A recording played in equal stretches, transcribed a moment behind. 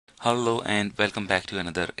Hello and welcome back to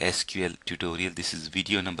another SQL tutorial. This is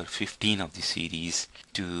video number 15 of the series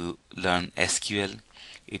to learn SQL.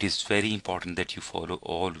 It is very important that you follow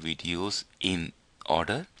all videos in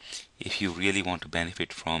order if you really want to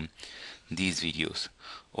benefit from these videos.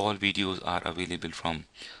 All videos are available from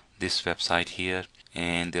this website here,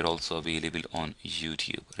 and they're also available on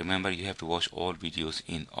YouTube. Remember, you have to watch all videos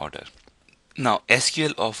in order. Now,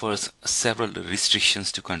 SQL offers several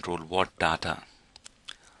restrictions to control what data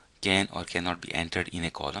can or cannot be entered in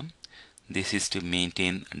a column. This is to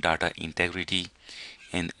maintain data integrity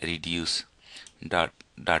and reduce data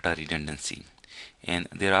redundancy. And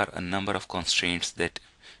there are a number of constraints that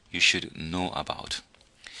you should know about.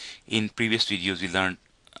 In previous videos, we learned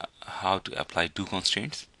how to apply two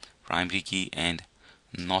constraints, primary key and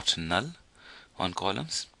not null on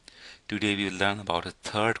columns. Today we will learn about a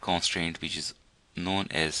third constraint, which is known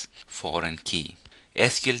as foreign key.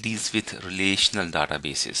 SQL deals with relational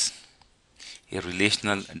databases. A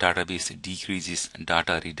relational database decreases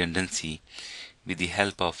data redundancy with the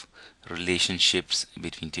help of relationships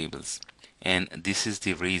between tables. And this is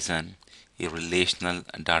the reason a relational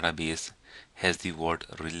database has the word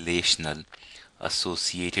relational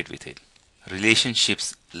associated with it.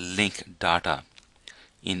 Relationships link data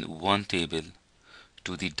in one table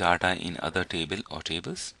to the data in other table or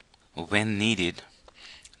tables. When needed,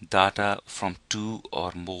 data from two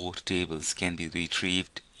or more tables can be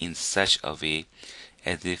retrieved in such a way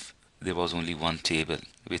as if there was only one table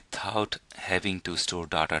without having to store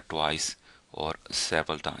data twice or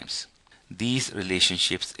several times. These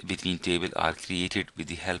relationships between tables are created with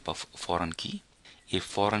the help of foreign key. A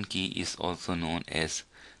foreign key is also known as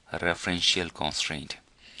a referential constraint.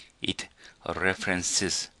 It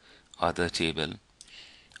references other table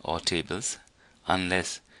or tables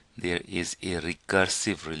unless there is a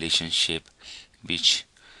recursive relationship, which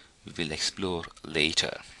we will explore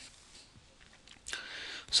later.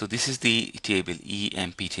 So this is the table,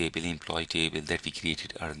 EMP table, employee table, that we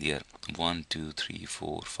created earlier. 1, 2, 3,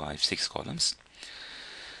 4, 5, 6 columns.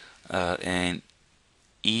 And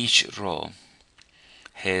each row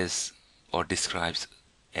has or describes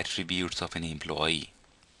attributes of an employee.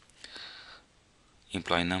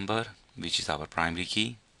 Employee number, which is our primary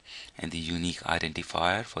key, and the unique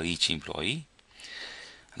identifier for each employee.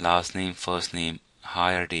 Last name, first name,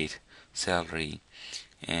 hire date, salary,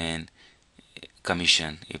 and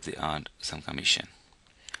commission if they earned some commission.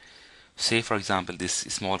 Say for example, this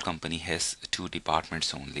small company has two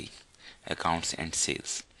departments only, accounts and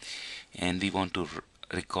sales, and we want to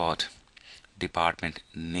record department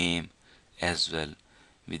name as well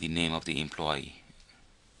with the name of the employee.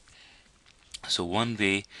 So one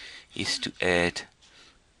way is to add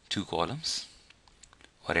two columns,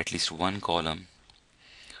 or at least one column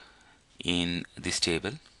in this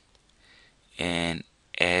table, and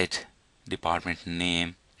add department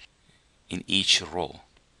name in each row.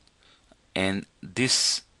 And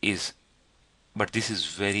this is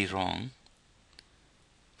very wrong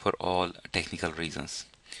for all technical reasons.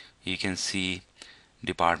 You can see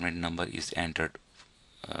department number is entered,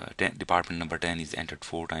 department number 10 is entered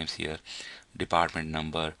 4 times here, department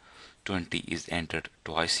number 20 is entered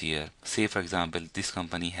twice here. Say for example, this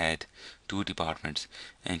company had 2 departments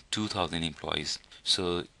and 2000 employees,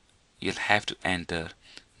 so you'll have to enter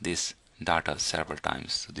this data several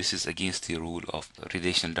times. So this is against the rule of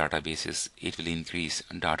relational databases. It will increase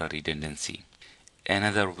data redundancy.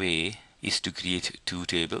 Another way is to create two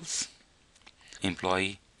tables,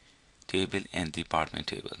 employee table and department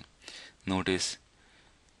table. Notice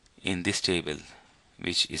in this table,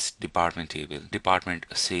 which is department table, department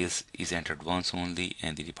sales is entered once only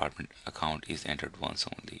and the department account is entered once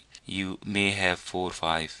only. You may have 4,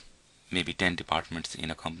 5, maybe 10 departments in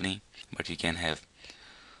a company, but you can have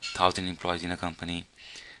 1000 employees in a company,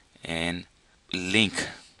 and link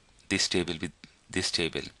this table with this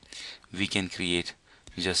table. We can create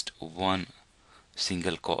just one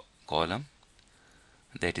single column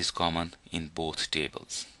that is common in both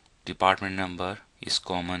tables. Department number is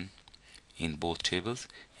common in both tables,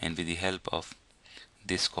 and with the help of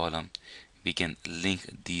this column we can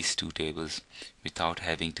link these two tables without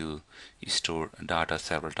having to store data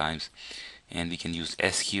several times, and we can use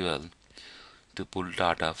SQL to pull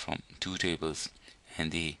data from two tables,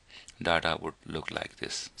 and the data would look like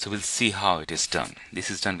this. So we'll see how it is done. This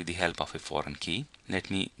is done with the help of a foreign key. Let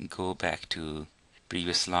me go back to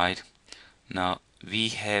previous slide. Now we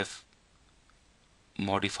have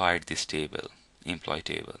modified this table, employee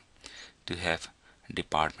table, to have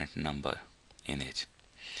department number in it,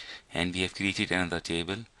 and we have created another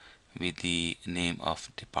table with the name of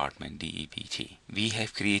department, DEPT. We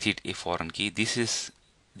have created a foreign key. This is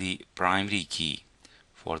the primary key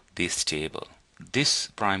for this table. This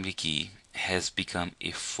primary key has become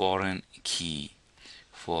a foreign key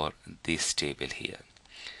for this table here.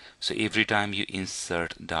 So every time you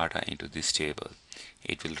insert data into this table,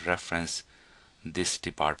 it will reference this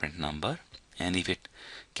department number, and if it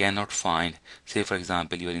cannot find, say for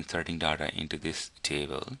example you are inserting data into this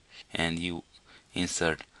table and you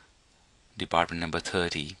insert department number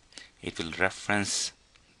 30, it will reference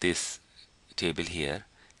this table here,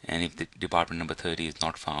 and if the department number 30 is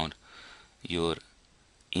not found, your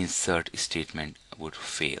insert statement would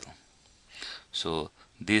fail. So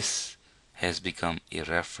this has become a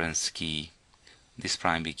reference key. This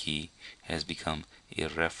primary key has become a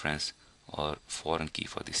reference or foreign key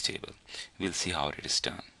for this table. We'll see how it is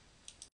done.